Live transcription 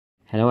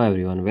Hello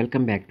everyone,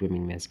 welcome back to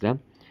Amin Math Club.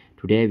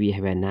 Today we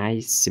have a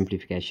nice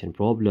simplification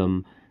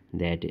problem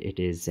that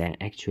it is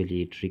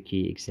actually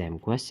tricky exam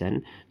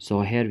question. So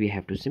here we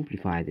have to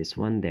simplify this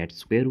one, that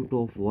square root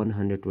of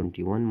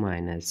 121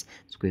 minus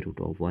square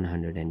root of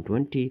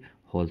 120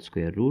 whole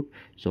square root.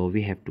 So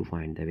we have to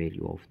find the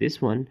value of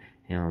this one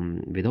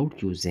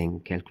without using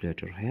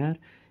calculator here.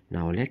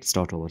 Now let's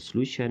start our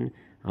solution.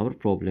 Our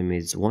problem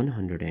is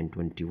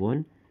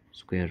 121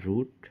 square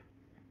root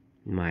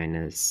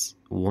minus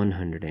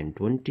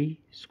 120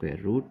 square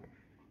root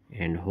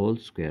and whole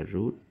square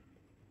root,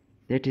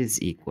 that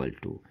is equal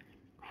to,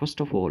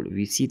 first of all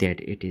we see that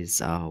it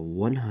is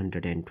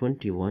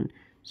 121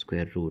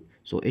 square root,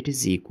 so it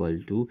is equal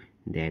to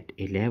that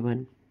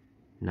 11.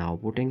 Now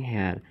putting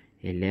here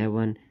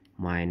 11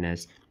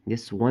 minus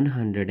this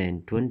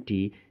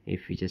 120,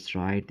 if we just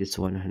write this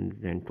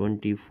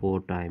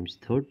 124 times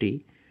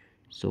 30,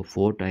 so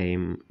 4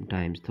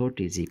 times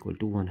 30 is equal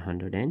to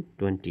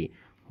 120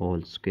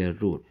 whole square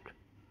root.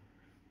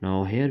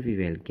 Now here we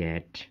will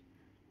get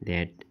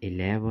that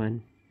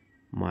 11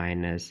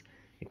 minus,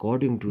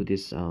 according to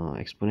this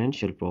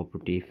exponential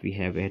property, if we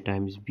have a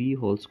times b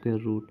whole square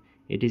root,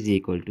 it is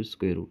equal to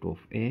square root of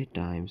a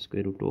times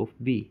square root of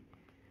b.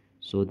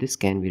 So this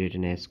can be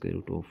written as square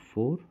root of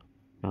 4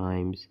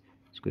 times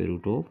square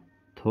root of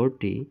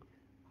 30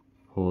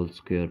 whole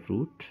square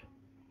root.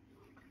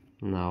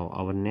 Now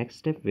our next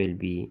step will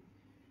be,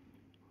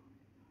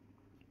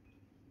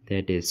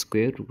 that is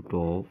square root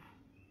of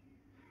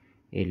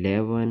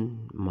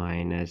 11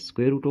 minus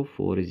square root of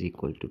 4 is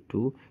equal to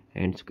 2,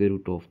 and square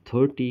root of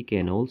 30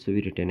 can also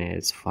be written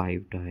as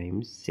 5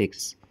 times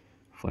 6,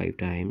 5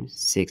 times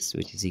 6,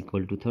 which is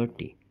equal to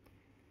 30.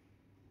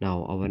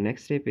 Now our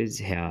next step is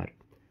here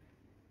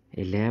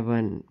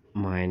 11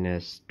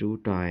 minus 2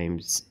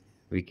 times,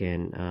 we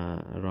can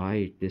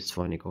write this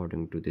one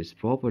according to this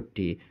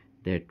property,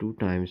 that 2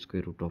 times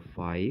square root of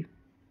 5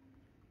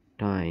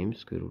 times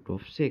square root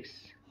of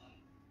 6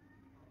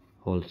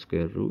 whole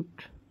square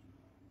root.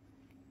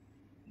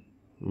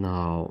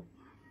 Now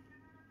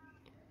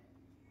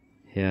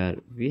here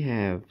we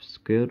have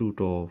square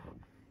root of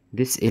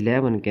this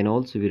 11 can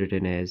also be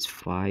written as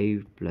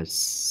 5 plus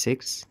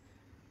 6,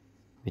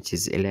 which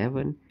is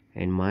 11,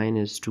 and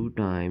minus 2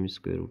 times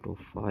square root of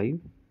 5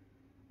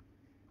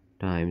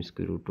 times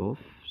square root of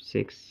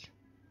 6.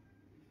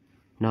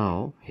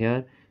 Now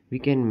here we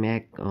can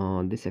make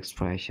this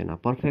expression a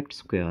perfect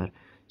square.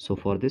 So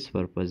for this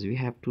purpose we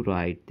have to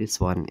write this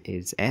one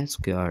is a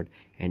squared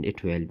and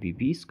it will be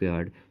b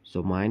squared,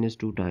 so minus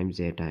 2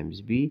 times a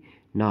times b.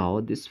 Now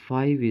this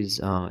 5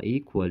 is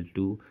equal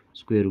to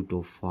square root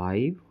of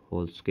 5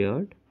 whole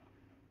squared,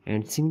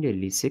 and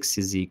similarly 6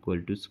 is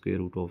equal to square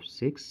root of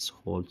 6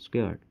 whole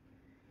squared.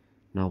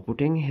 Now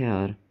putting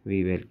here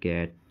we will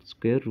get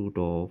square root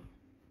of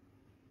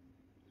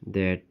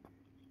that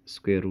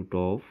square root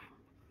of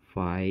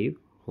 5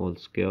 whole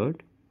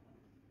squared,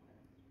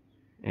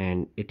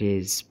 and it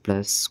is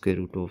plus square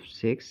root of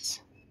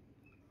 6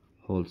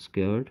 whole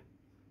squared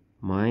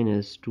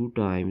minus 2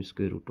 times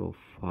square root of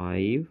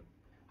 5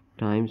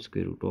 times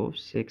square root of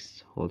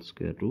 6 whole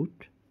square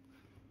root.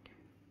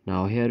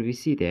 Now here we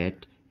see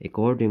that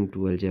according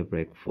to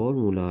algebraic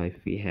formula,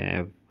 if we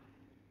have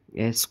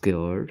a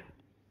squared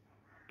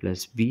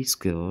plus b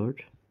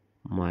squared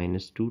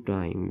minus 2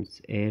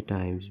 times a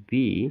times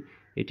b,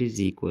 it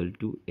is equal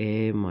to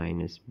a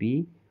minus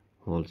b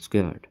whole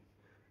squared.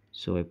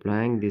 So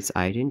applying this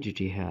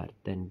identity here,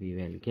 then we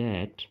will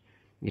get,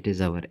 it is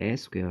our a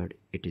squared,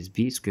 it is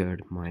b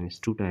squared minus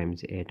 2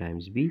 times a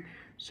times b.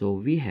 So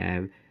we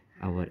have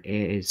our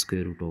a is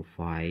square root of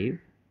 5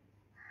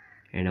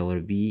 and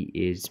our b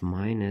is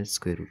minus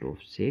square root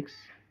of 6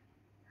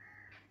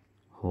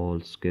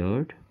 whole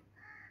squared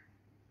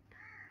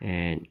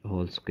and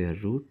whole square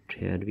root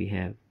here we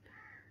have.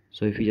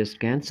 So if we just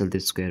cancel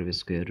this square with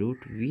square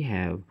root, we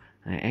have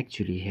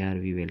actually here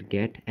we will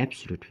get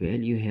absolute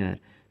value here.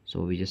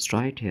 So we just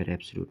write here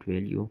absolute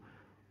value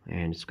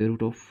and square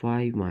root of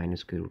 5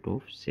 minus square root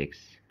of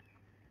 6.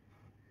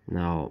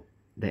 Now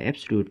the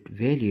absolute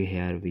value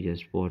here we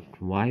just put,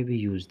 why we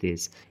use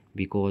this,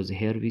 because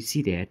here we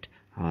see that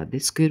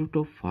this square root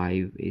of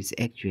 5 is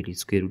actually,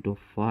 square root of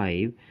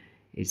 5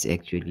 is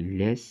actually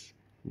less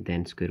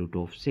than square root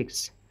of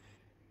 6.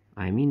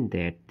 I mean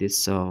that this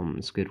square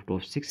root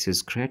of 6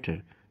 is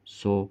greater.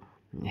 So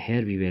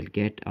here we will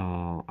get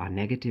a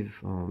negative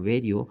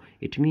value.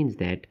 It means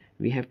that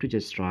we have to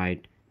just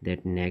write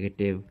that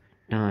negative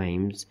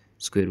times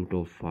square root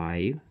of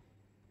 5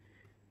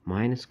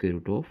 minus square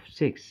root of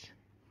 6.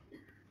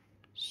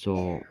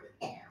 So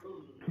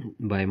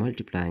by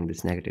multiplying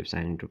this negative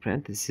sign into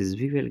parentheses,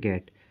 we will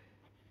get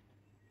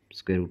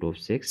square root of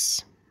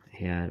 6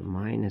 here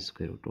minus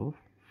square root of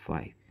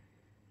 5.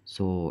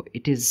 So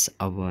it is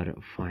our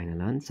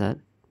final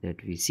answer,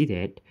 that we see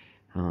that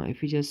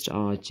if we just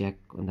check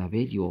the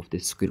value of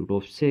this square root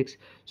of 6,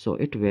 so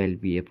it will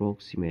be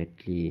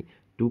approximately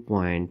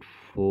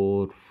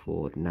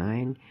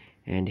 2.449,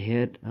 and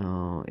here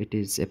it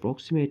is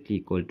approximately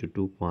equal to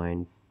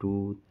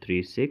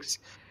 2.236.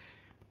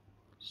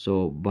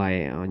 So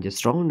by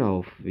just round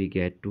off, we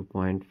get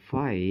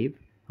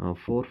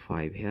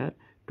 2.545 here,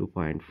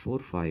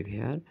 2.45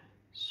 here.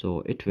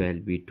 So it will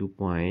be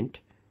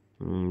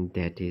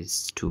that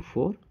is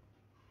 24.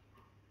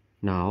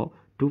 Now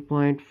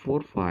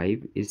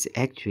 2.45 is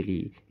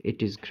actually,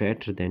 it is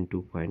greater than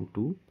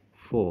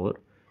 2.24.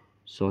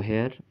 So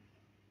here,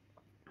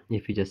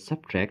 if we just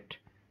subtract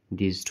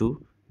these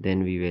two,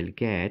 then we will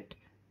get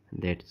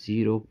that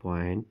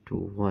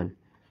 0.21.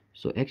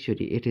 So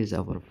actually it is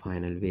our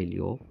final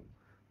value of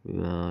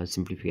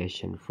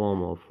simplification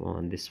form of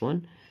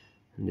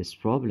this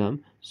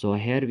problem. So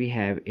here we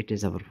have, it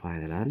is our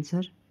final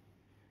answer.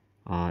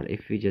 Or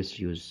if we just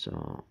use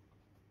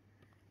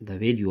the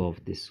value of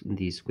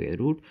the square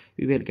root,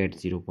 we will get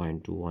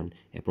 0.21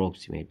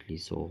 approximately.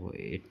 So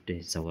it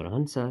is our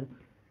answer.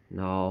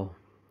 Now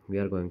we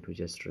are going to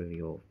just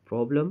review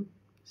problem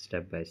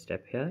step by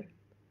step here.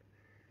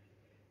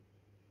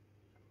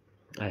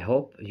 I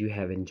hope you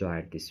have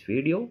enjoyed this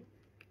video.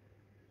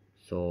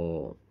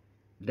 So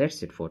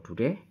that's it for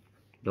today.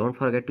 Don't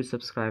forget to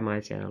subscribe my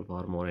channel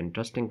for more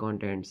interesting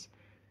contents.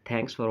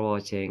 Thanks for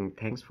watching.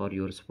 Thanks for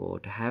your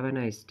support. Have a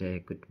nice day.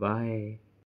 Goodbye.